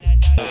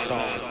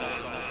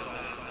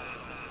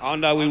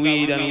Under we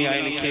weed and we are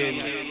in the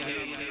king.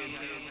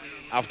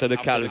 After the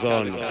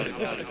calzone.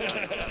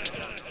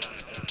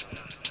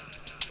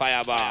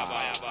 Firebar.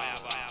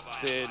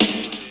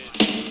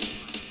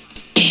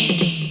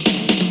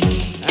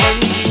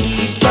 And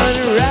keep on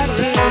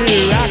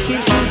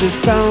rocking to the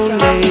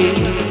sound,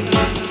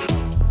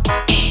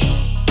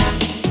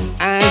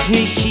 as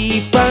we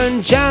keep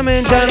on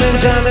jamming to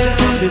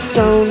the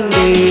sound.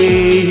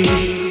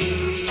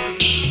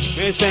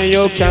 They say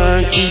you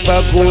can't keep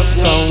a good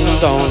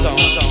sound down.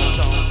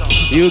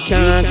 You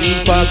can't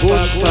keep a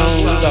good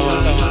sound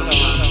down.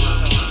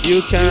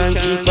 You can't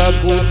keep a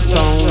good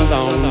sound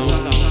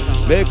down.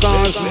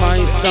 Because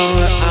my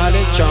son are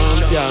the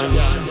champion.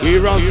 We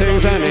run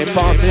things any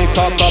party,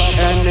 cock up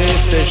any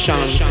session.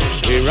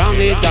 We run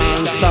the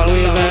dance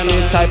with any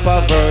type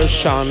of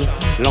version.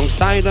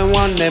 Alongside the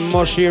one, them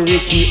Moshi,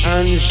 Ricky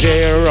and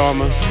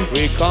Jerome.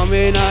 We come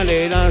in and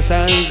they dance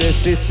and the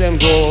system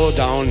go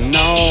down.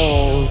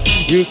 No,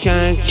 you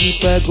can't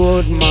keep a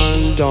good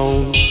man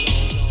down.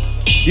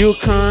 You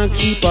can't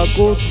keep a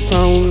good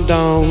sound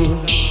down.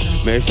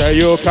 Me say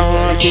you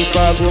can't keep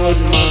a good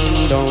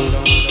man down.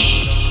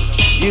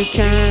 You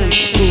can't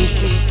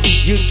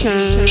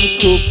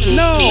cook,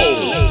 no.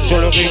 Sur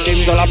le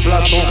rythme de la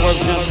place, on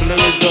revient te le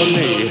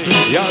donner.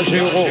 Y'a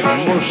Jérôme,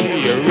 Moshi,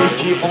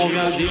 Ricky, on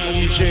vient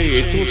DJ.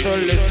 Toutes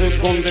les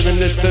secondes, des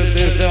minutes,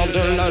 des heures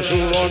de la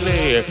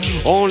journée.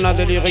 On a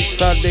des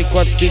lyrics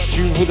adéquats, si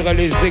tu voudrais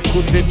les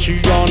écouter,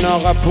 tu en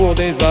auras pour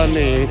des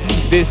années.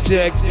 Des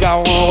siècles,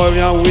 car on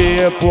revient,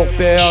 oui, pour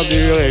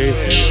perdurer.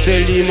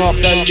 C'est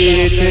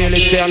l'immortalité,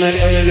 l'éternel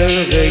et le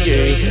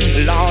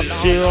reggae. L'art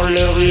sur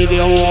le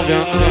rythme, on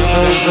vient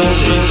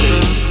imposer.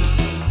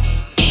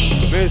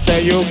 Me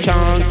say you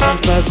can't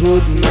keep a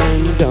good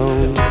man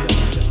down.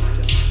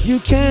 You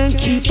can't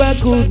keep a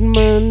good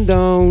man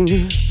down.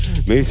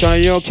 Me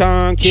say you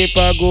can't keep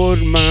a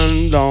good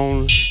man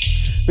down.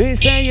 Me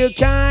say you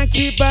can't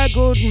keep a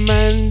good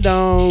man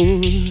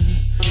down.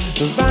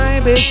 The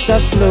vibe it's a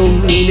flow,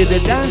 needed the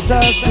dance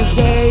of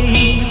today.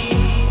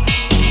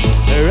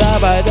 The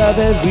rap of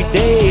every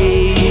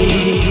day.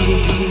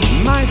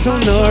 My son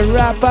no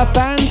rap up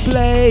and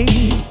play.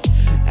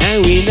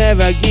 And we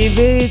never give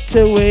it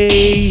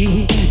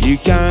away. You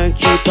can't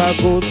keep a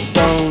good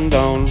sound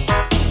down.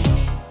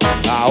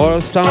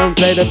 Our sound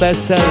play the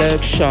best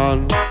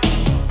selection.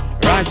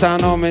 Right I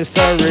know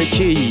Mr.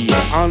 Ricky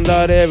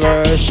under the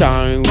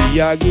version. We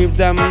are give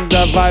them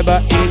the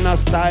vibe in a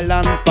style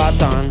and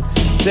pattern.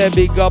 Say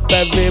big up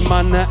every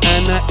man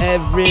and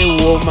every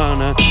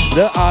woman.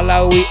 The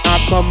all we are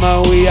come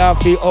we have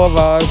to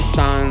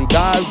overstand.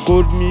 That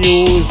good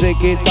music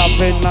it up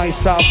and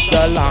nice up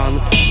the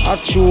land. I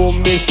chew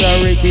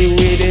Mr. Ricky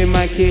with the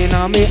mic in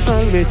me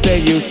and me say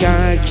you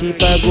can't keep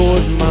a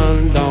good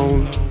man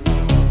down.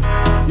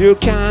 You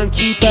can't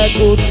keep a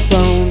good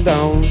sound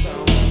down.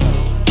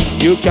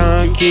 You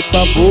can't keep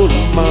a good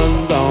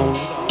man down.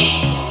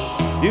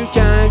 You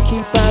can't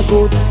keep a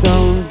good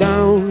sound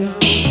down.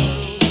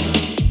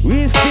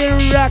 We still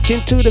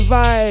rocking to the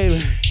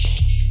vibe.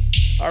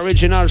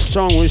 Original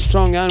strong, we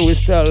strong and we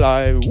still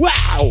alive.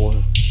 Wow!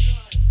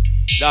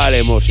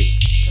 Dale Moshi.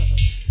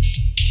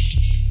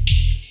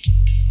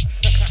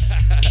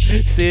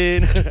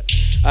 Sin.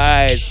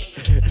 Alright.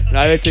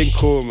 Now everything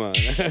cool, man.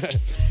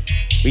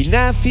 We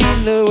not feel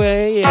the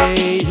way.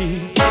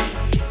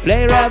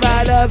 Play rap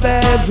up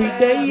every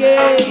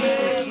day.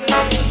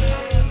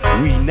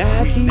 We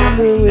not feel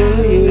the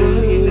way.